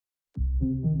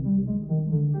Welcome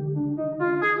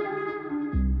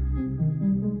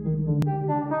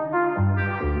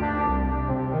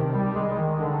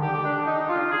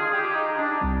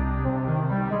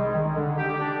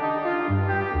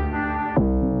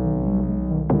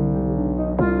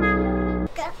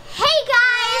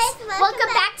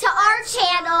back to our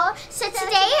channel. So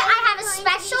today I have a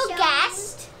special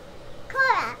guest,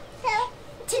 Cora. So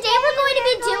today we're going to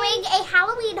be doing a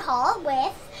Halloween haul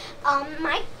with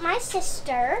my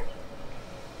sister,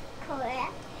 Cora,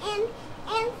 and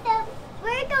so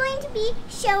we're going to be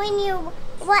showing you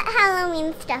what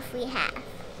Halloween stuff we have,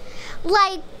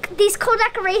 like these cool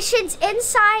decorations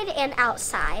inside and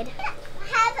outside. We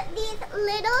have these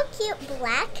little cute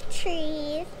black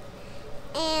trees,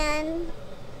 and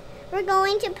we're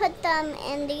going to put them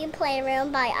in the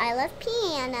playroom by I Love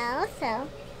Piano. So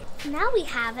now we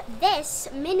have this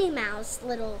Minnie Mouse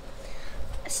little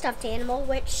stuffed animal,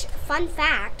 which, fun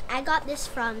fact, I got this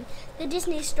from the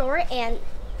Disney store, and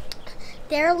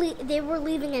they were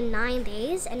leaving in 9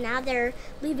 days, and now they're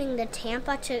leaving to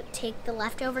Tampa to take the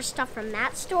leftover stuff from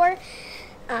that store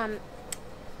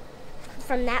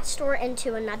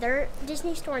into another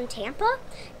Disney store in Tampa.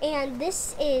 And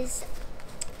this is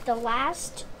the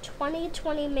last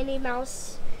 2020 Minnie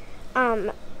Mouse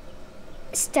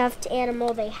stuffed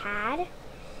animal they had,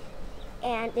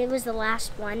 and it was the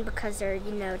last one because they're,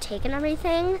 taking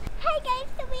everything. Hi guys,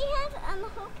 so we have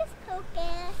Hocus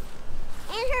Pocus,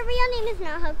 and her real name is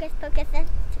not Hocus Pocus.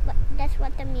 That's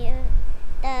what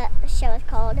the show is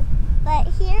called. But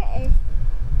here is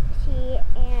she,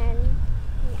 and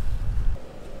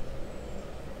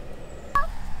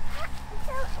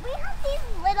so we have these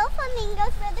little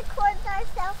flamingos where the cords are,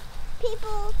 so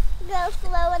people go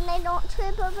slow and they don't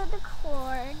trip over the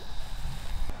cord.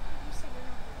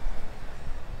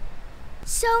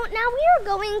 So now we are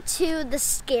going to the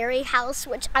scary house,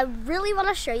 which I really want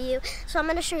to show you. So I'm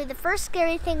going to show you the first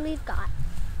scary thing we've got.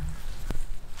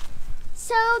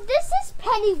 So this is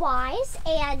Pennywise,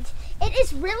 and it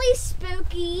is really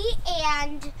spooky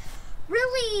and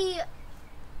really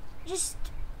just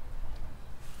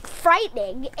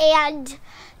frightening. And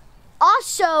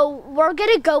also, we're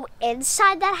going to go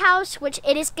inside that house, which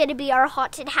it is going to be our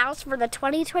haunted house for the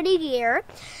 2020 year.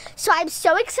 So I'm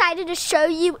so excited to show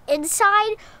you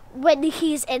inside when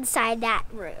he's inside that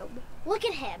room. Look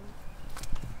at him.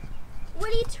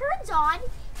 When he turns on,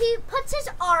 he puts his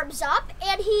arms up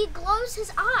and he glows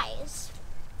his eyes.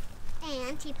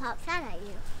 And he pops out at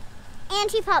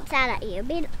you.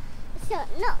 So,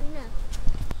 no.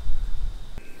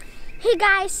 Hey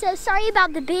guys, so sorry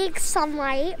about the big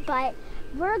sunlight, but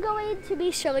we're going to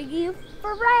be showing you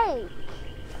Frank.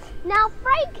 Now,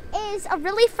 Frank is a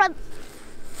really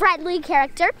friendly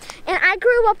character, and I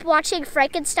grew up watching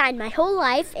Frankenstein my whole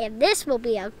life, and this will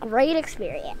be a great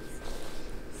experience.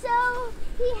 So,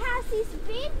 he has these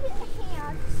big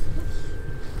hands,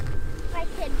 which I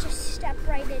can just step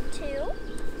right into,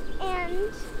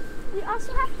 and we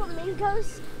also have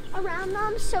flamingos around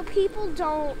them so people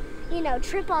don't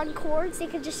trip on cords. They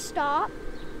can just stop.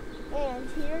 And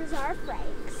here's our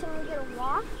Frank. So we're gonna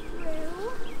walk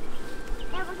through,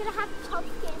 and we're gonna have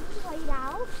pumpkins laid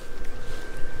out.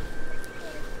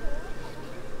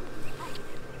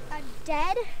 A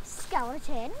dead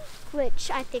skeleton,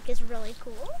 which I think is really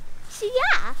cool. So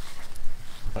yeah.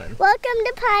 Fun. Welcome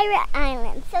to Pirate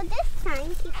Island. So this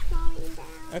sign keeps falling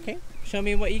down. Okay, show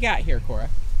me what you got here, Cora.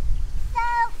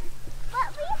 So what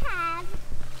we have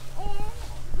is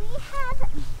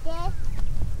this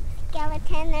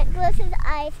skeleton that glows his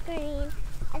eyes green.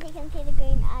 As you can see the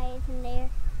green eyes in there.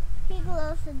 He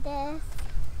glows with this,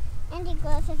 and he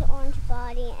glows his orange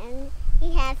body, and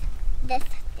he has this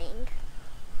thing.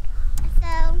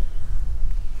 So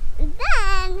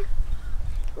then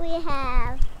we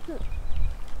have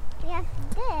this,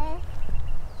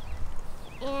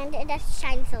 and it just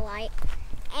shines a light.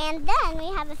 And then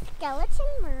we have a skeleton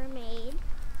mermaid.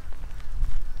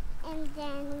 And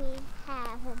then we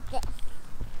have this.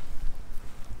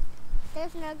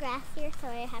 There's no grass here, so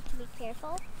I have to be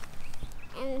careful.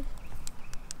 And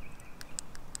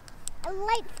it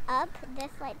lights up.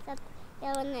 This lights up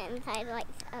yellow, and the inside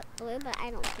lights up blue, but I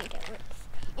don't think it works.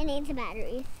 It needs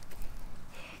batteries.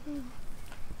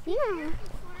 Yeah.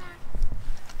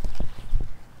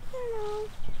 Hello.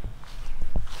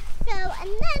 So, and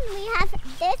then we have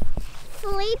this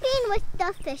sleeping with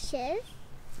the fishes.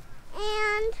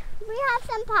 And we have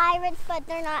some pirates, but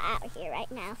they're not out here right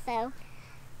now. So,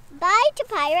 bye to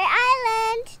Pirate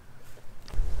Island.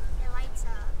 It lights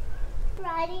up.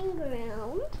 Bride and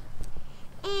groom.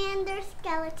 And their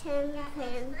skeletons.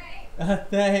 And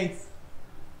Thanks.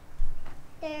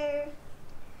 They're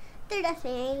they're just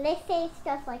mean. They say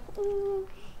stuff like,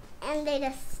 and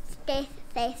they say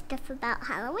stuff about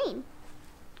Halloween.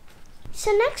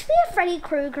 So next we have Freddy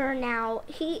Krueger now.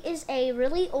 He is a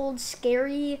really old,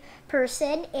 scary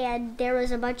person, and there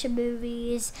was a bunch of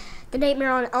movies. The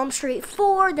Nightmare on Elm Street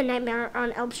 4, The Nightmare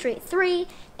on Elm Street 3,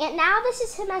 and now this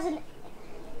is him as an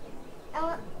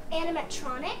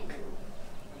animatronic.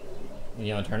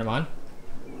 You want to turn him on?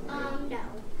 No.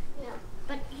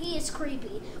 But he is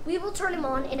creepy. We will turn him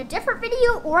on in a different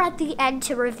video or at the end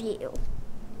to review.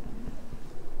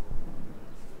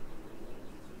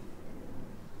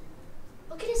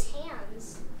 Look at his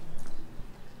hands.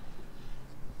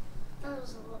 That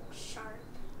was a little sharp.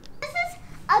 This is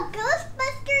a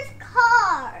Ghostbusters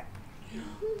car.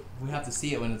 We have to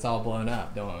see it when it's all blown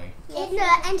up, don't we? In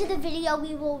the end of the video,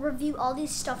 we will review all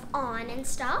these stuff on and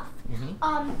stuff.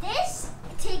 This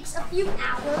takes a few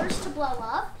hours to blow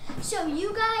up, so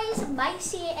you guys might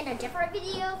see it in a different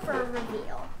video for a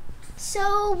reveal.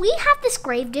 So we have this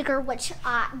gravedigger, which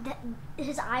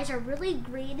his eyes are really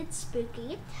green and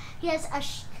spooky. He has a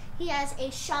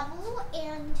shovel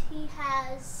and he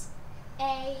has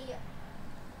a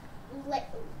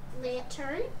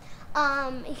lantern.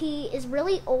 He is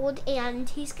really old and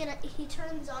he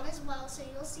turns on as well, so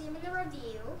you'll see him in the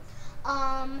review.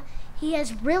 He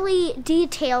has really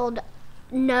detailed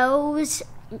nose,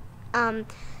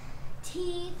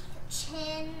 teeth,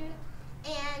 chin,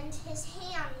 and his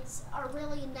hands are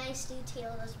really nice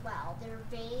detailed as well. There are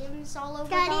veins all over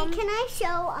them. Daddy, can I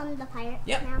show the pirates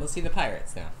Yep, now? we'll see the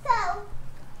pirates now. So,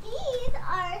 these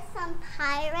are some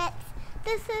pirates.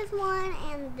 This is one,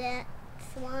 and this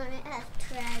one has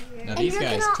treasure. Now these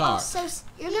guys talk.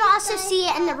 You're going to also see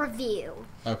it in the review.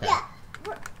 Okay. Yeah,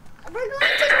 we're going to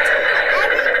turn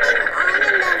everything on in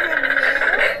the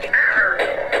review.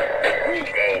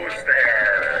 Who's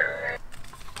there?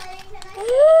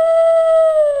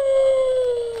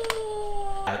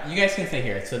 You guys can stay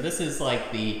here. So this is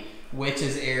like the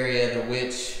witch's area. The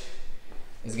witch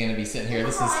is going to be sitting here.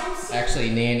 This is actually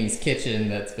Nanny's kitchen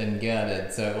that's been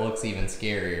gutted, so it looks even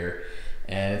scarier.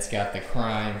 And it's got the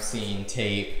crime scene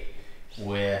tape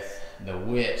with the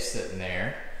witch sitting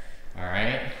there. All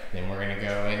right, then we're gonna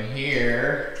go in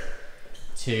here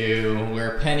to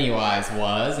where Pennywise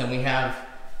was, and we have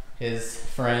his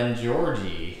friend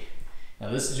Georgie. Now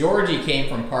this Georgie came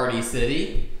from Party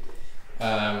City,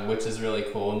 which is really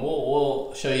cool. And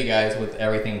we'll show you guys with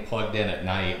everything plugged in at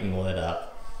night and lit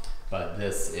up. But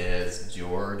this is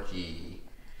Georgie.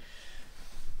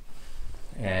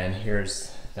 And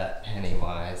here's that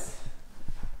Pennywise.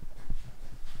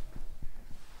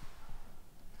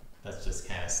 That's just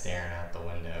kind of staring out the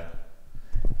window.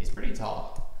 He's pretty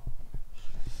tall.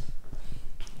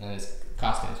 And his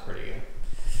costume's pretty good.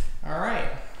 All right.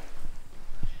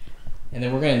 And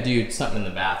then we're gonna do something in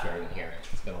the bathroom in here.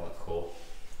 It's gonna look cool.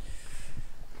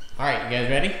 All right, you guys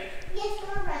ready? Yes,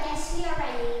 we're ready. Yes, we are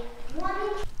ready.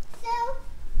 So,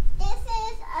 this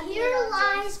is a Here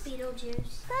lies Beetlejuice.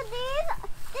 Beetlejuice. So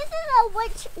this is a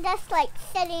witch that's like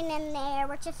sitting in there,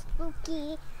 which is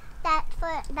spooky. That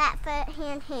foot,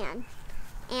 hand.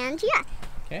 And yeah.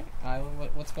 Okay,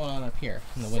 what's going on up here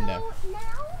in the window? So now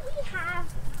we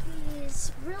have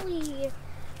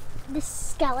this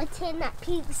skeleton that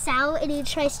peeks out and he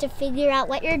tries to figure out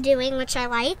what you're doing, which I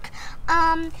like.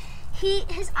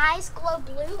 His eyes glow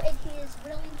blue and he is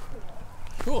really cool.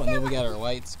 Cool, and then we got our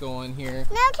lights going here.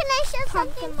 Now can I show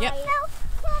something? Yep.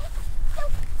 So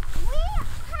we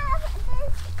have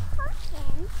this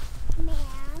pumpkin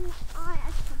man on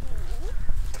a screen.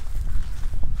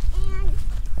 And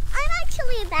I'm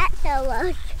actually that solo.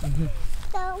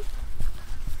 So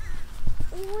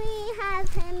we have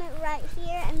him right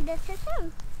here and this is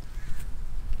him.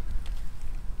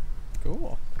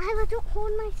 Cool. Isla, don't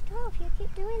hold my stuff. You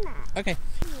keep doing that. Okay.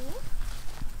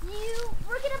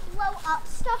 We're gonna blow up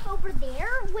stuff over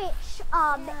there, which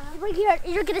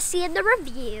you're gonna see in the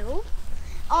review.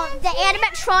 The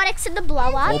animatronics and the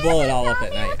blow up. We'll blow it all up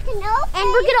at night. And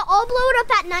we're gonna all blow it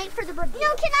up at night for the review.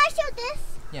 No, can I show this?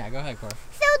 Yeah, go ahead, Cora.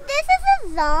 So this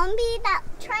is a zombie that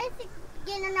tries to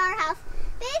get in our house.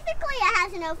 Basically, it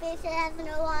has no face, it has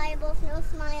no eyeballs, no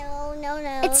smile, no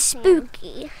nose. It's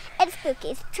spooky. It's spooky.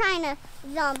 It's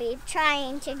zombie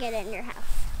trying to get in your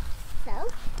house. So?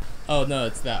 Oh no,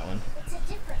 it's that one. It's a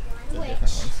different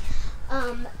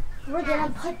one, we're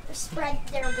gonna spread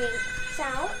their wings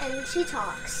out, and she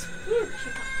talks.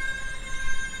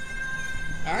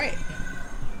 All right.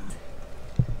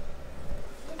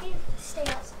 If you stay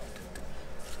outside.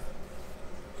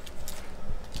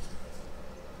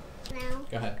 Now.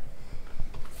 Go ahead.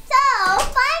 So,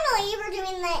 finally, we're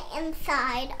doing the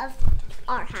inside of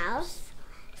our house.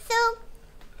 So,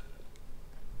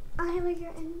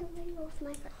 you're in the video with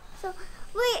my friend. So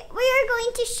we are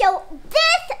going to show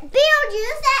this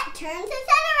Beetlejuice that turns his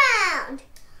head around.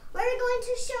 We're going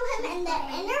to show him in the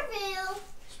interview,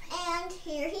 and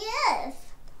here he is.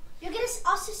 You're gonna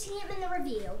also see him in the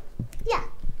review. Yeah.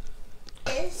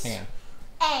 Is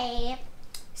a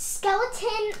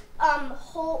skeleton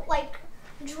whole like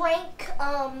drink.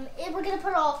 We're gonna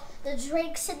put all the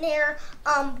drinks in there.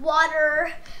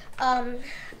 Water.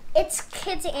 It's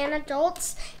kids and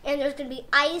adults, and there's gonna be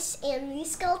ice. And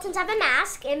these skeletons have a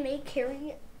mask, and they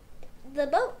carry the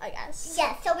boat, I guess.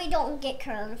 Yeah, so we don't get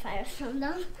coronavirus from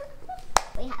them.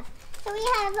 we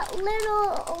have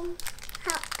little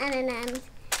M&Ms,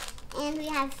 and we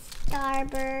have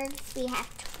Starbirds, we have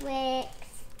Twix,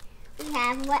 we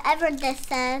have whatever this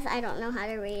says. I don't know how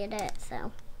to read it,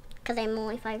 so, because I'm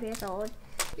only 5 years old.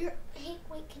 Hey,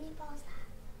 wait, can you pause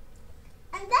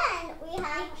that? And then we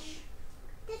have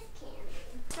this candy.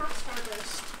 It's not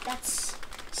Starburst. That's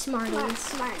Smarties.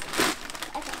 Smarties.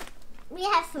 Okay. We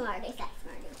have Smarties. That's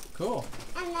Smarties. Cool.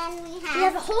 And then we We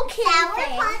have a whole candy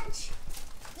Sour Punch.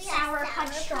 We have Sour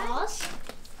Punch straws.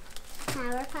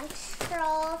 Sour Punch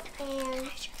straws. And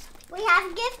we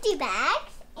have Gifty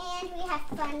bags. And we have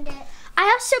Fun Dip. I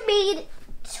also made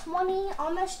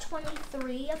almost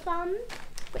 23 of them,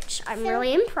 which I'm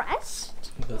really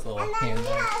impressed. Those little And then hand we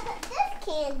bags. have this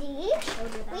candy.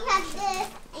 We have this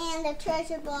and the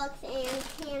treasure box and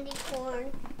candy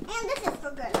corn. And this is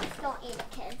for grown-ups. Don't eat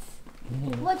it, kids.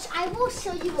 Which I will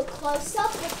show you a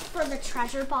close-up for the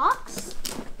treasure box.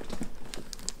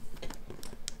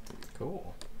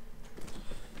 Cool.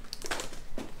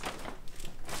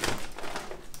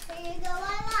 Here you go,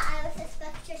 Lila. I was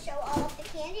supposed to show all of the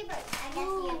candy, but I guess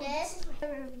you did.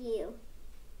 A review.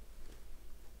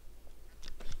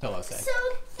 Pillow say. So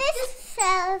this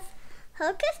says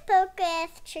Hocus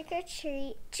Pocus, trick or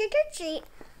treat,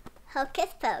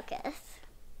 Hocus Pocus.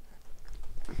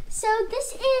 So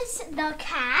this is the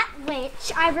cat,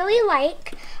 which I really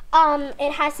like.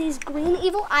 It has these green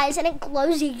evil eyes and it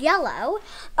glows yellow.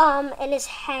 And his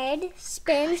head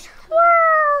spins.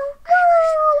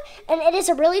 And it is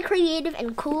a really creative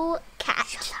and cool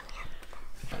cat.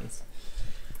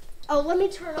 Oh, let me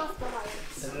turn off the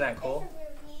lights. Isn't that cool?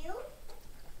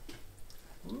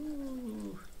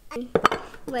 Ooh.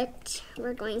 Which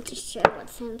we're going to show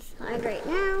what's inside right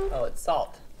now. Oh, it's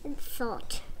salt. It's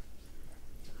salt.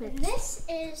 And this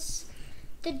is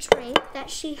the drink that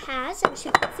she has, and she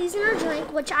puts these in her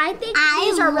drink, which I think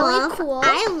these are really cool.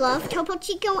 I love Topo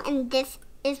Chico, and this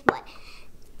is what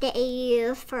they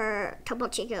use for Topo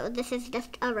Chico. This is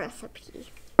just a recipe.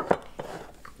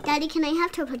 Daddy, can I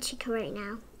have Topo Chico right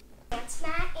now? That's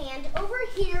Matt, and over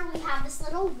here we have this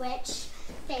little witch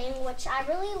thing, which I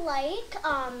really like.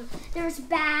 There's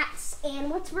bats,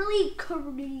 and what's really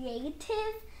creative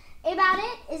about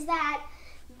it is that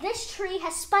this tree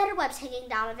has spider webs hanging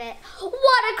down of it. What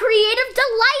a creative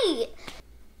delight!